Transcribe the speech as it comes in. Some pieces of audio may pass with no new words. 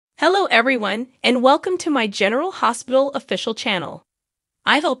Hello everyone, and welcome to my General Hospital official channel.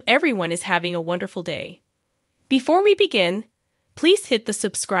 I hope everyone is having a wonderful day. Before we begin, please hit the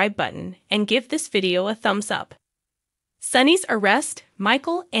subscribe button and give this video a thumbs up. Sunny's arrest,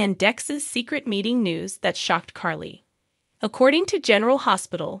 Michael and Dex's secret meeting news that shocked Carly. According to General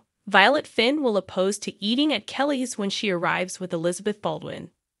Hospital, Violet Finn will oppose to eating at Kelly's when she arrives with Elizabeth Baldwin.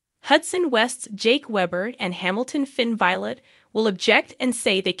 Hudson West's Jake Weber and Hamilton Finn Violet will object and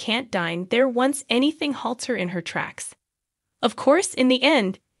say they can't dine there once anything halts her in her tracks. Of course, in the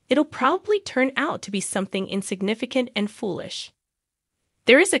end, it'll probably turn out to be something insignificant and foolish.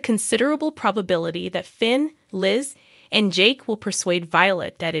 There is a considerable probability that Finn, Liz, and Jake will persuade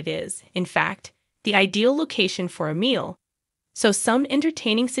Violet that it is, in fact, the ideal location for a meal, so some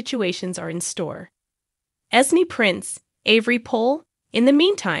entertaining situations are in store. Esme Prince, Avery Pohl, in the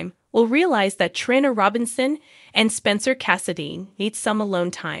meantime, will realize that Trina Robinson and Spencer Cassadine need some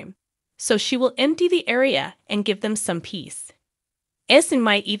alone time, so she will empty the area and give them some peace. Esme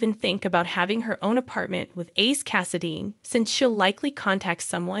might even think about having her own apartment with Ace Cassadine, since she'll likely contact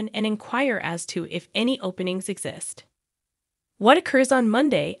someone and inquire as to if any openings exist. What occurs on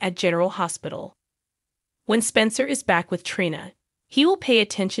Monday at General Hospital? When Spencer is back with Trina, he will pay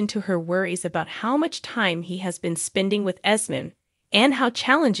attention to her worries about how much time he has been spending with Esme and how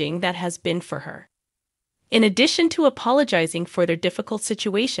challenging that has been for her. In addition to apologizing for their difficult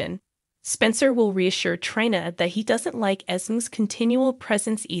situation, Spencer will reassure Trina that he doesn't like Esme's continual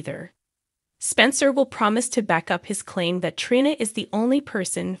presence either. Spencer will promise to back up his claim that Trina is the only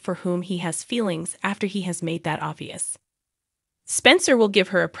person for whom he has feelings after he has made that obvious. Spencer will give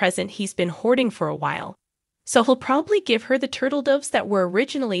her a present he's been hoarding for a while, so he'll probably give her the turtle doves that were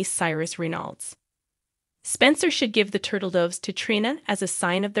originally Cyrus Renaud's. Spencer should give the turtle doves to Trina as a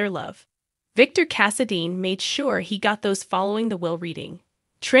sign of their love. Victor Cassadine made sure he got those following the will reading.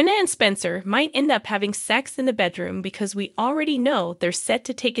 Trina and Spencer might end up having sex in the bedroom because we already know they're set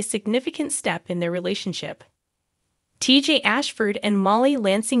to take a significant step in their relationship. TJ Ashford and Molly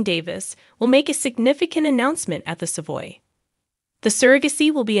Lansing Davis will make a significant announcement at the Savoy. The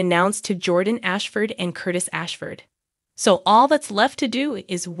surrogacy will be announced to Jordan Ashford and Curtis Ashford. So all that's left to do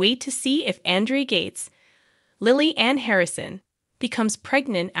is wait to see if Andrea Gates, Lily Ann Harrison, becomes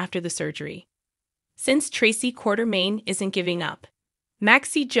pregnant after the surgery. Since Tracy Quartermaine isn't giving up,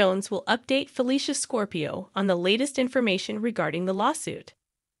 Maxie Jones will update Felicia Scorpio on the latest information regarding the lawsuit.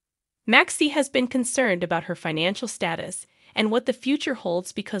 Maxie has been concerned about her financial status and what the future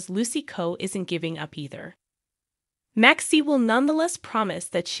holds because Lucy Coe isn't giving up either. Maxie will nonetheless promise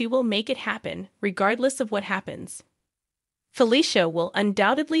that she will make it happen regardless of what happens. Felicia will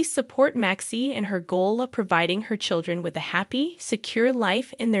undoubtedly support Maxie in her goal of providing her children with a happy, secure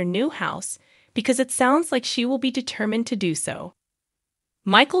life in their new house because it sounds like she will be determined to do so.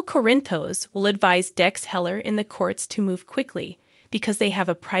 Michael Corinthos will advise Dex Heller in the courts to move quickly because they have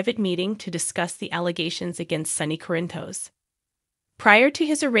a private meeting to discuss the allegations against Sonny Corinthos. Prior to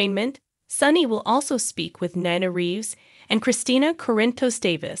his arraignment, Sonny will also speak with Nina Reeves and Christina Corinthos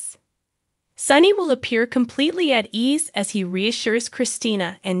Davis. Sonny will appear completely at ease as he reassures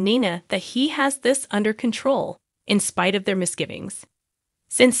Christina and Nina that he has this under control, in spite of their misgivings.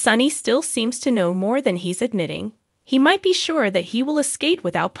 Since Sonny still seems to know more than he's admitting, he might be sure that he will escape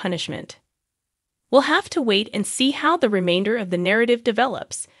without punishment. We'll have to wait and see how the remainder of the narrative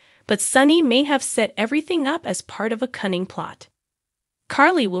develops, but Sonny may have set everything up as part of a cunning plot.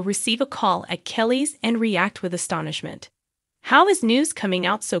 Carly will receive a call at Kelly's and react with astonishment. How is news coming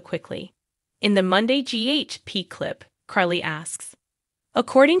out so quickly? In the Monday GHP clip, Carly asks.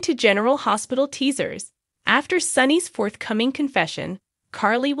 According to General Hospital teasers, after Sonny's forthcoming confession,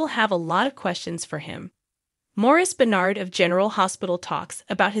 Carly will have a lot of questions for him. Morris Bernard of General Hospital talks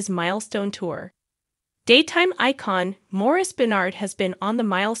about his Milestone Tour. Daytime icon Morris Bernard has been on the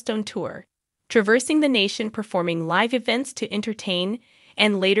Milestone Tour, traversing the nation performing live events to entertain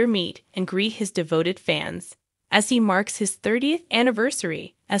and later meet and greet his devoted fans, as he marks his 30th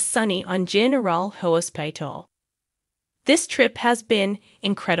anniversary as Sonny on General Hospital. This trip has been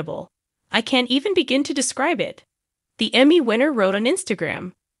incredible. I can't even begin to describe it. The Emmy winner wrote on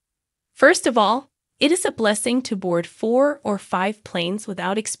Instagram. First of all, it is a blessing to board 4 or 5 planes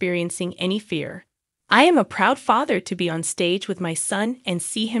without experiencing any fear. I am a proud father to be on stage with my son and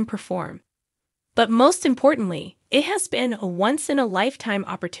see him perform. But most importantly, it has been a once-in-a-lifetime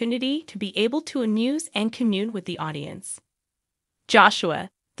opportunity to be able to amuse and commune with the audience. Joshua,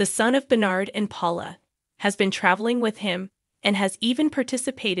 the son of Bernard and Paula, has been traveling with him and has even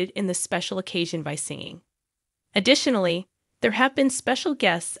participated in the special occasion by singing. Additionally, there have been special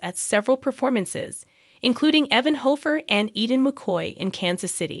guests at several performances, including Evan Hofer and Eden McCoy in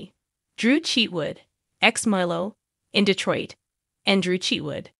Kansas City, Drew Cheatwood, ex-Milo, in Detroit, and Drew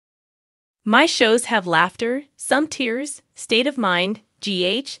Cheatwood. My shows have laughter, some tears, state of mind,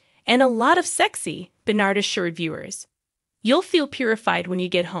 GH, and a lot of sexy, Bernard assured viewers. You'll feel purified when you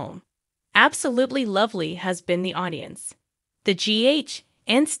get home. Absolutely lovely has been the audience. The GH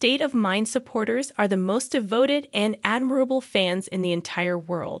and State of Mind supporters are the most devoted and admirable fans in the entire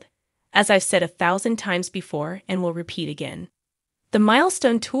world, as I've said 1,000 times before and will repeat again. The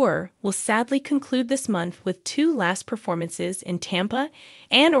Milestone Tour will sadly conclude this month with 2 last performances in Tampa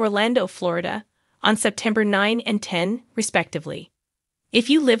and Orlando, Florida, on September 9 and 10, respectively. If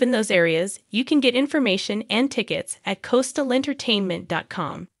you live in those areas, you can get information and tickets at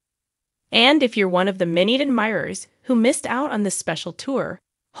coastalentertainment.com. And if you're one of the many admirers who missed out on this special tour,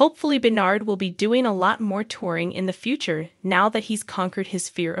 hopefully Bernard will be doing a lot more touring in the future now that he's conquered his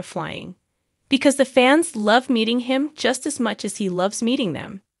fear of flying. Because the fans love meeting him just as much as he loves meeting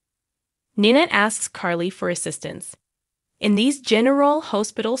them. Nanette asks Carly for assistance. In these general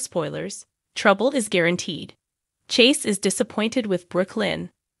hospital spoilers, trouble is guaranteed. Chase is disappointed with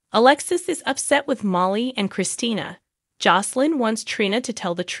Brooklyn. Alexis is upset with Molly and Christina. Jocelyn wants Trina to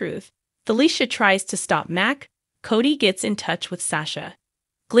tell the truth. Felicia tries to stop Mac. Cody gets in touch with Sasha.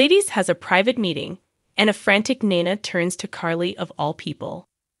 Gladys has a private meeting, and a frantic Nana turns to Carly of all people.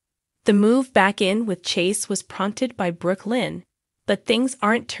 The move back in with Chase was prompted by Brooklyn, but things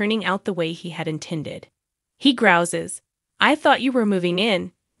aren't turning out the way he had intended. He grouses, "I thought you were moving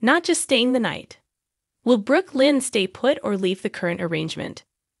in, not just staying the night." Will Brooklyn stay put or leave the current arrangement?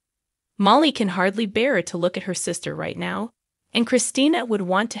 Molly can hardly bear to look at her sister right now, and Christina would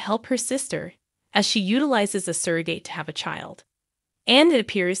want to help her sister, as she utilizes a surrogate to have a child. And it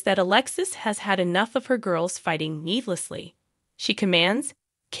appears that Alexis has had enough of her girls fighting needlessly. She commands,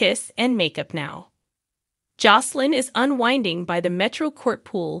 kiss, and makeup now. Jocelyn is unwinding by the Metro Court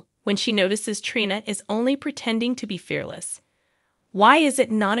pool when she notices Trina is only pretending to be fearless. Why is it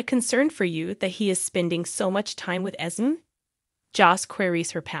not a concern for you that he is spending so much time with Esme? Joss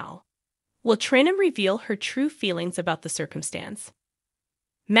queries her pal. Will Trina reveal her true feelings about the circumstance?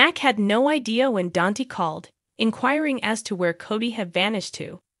 Mac had no idea when Dante called, inquiring as to where Cody had vanished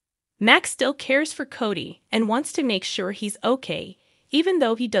to. Mac still cares for Cody and wants to make sure he's okay, even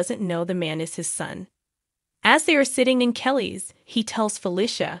though he doesn't know the man is his son. As they are sitting in Kelly's, he tells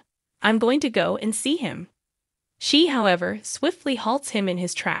Felicia, "I'm going to go and see him." She, however, swiftly halts him in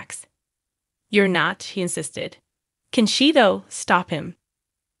his tracks. "You're not," he insisted. Can she, though, stop him?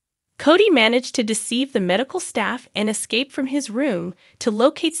 Cody managed to deceive the medical staff and escape from his room to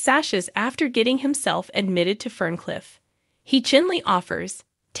locate Sasha's after getting himself admitted to Ferncliff. He gently offers,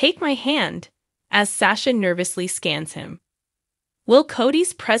 "Take my hand," as Sasha nervously scans him. Will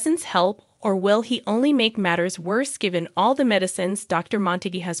Cody's presence help, or will he only make matters worse given all the medicines Dr.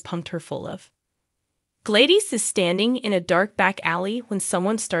 Montague has pumped her full of? Gladys is standing in a dark back alley when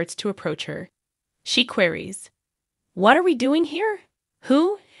someone starts to approach her. She queries, "What are we doing here?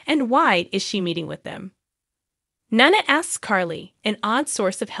 Who and why is she meeting with them?" Nana asks Carly, an odd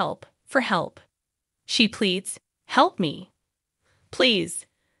source of help, for help. She pleads, "Help me. Please."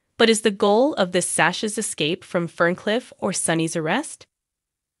 But is the goal of this Sasha's escape from Ferncliff or Sunny's arrest?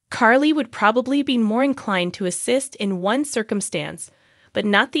 Carly would probably be more inclined to assist in one circumstance, but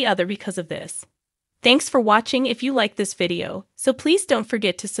not the other because of this. Thanks for watching if you like this video, so please don't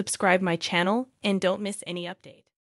forget to subscribe my channel and don't miss any update.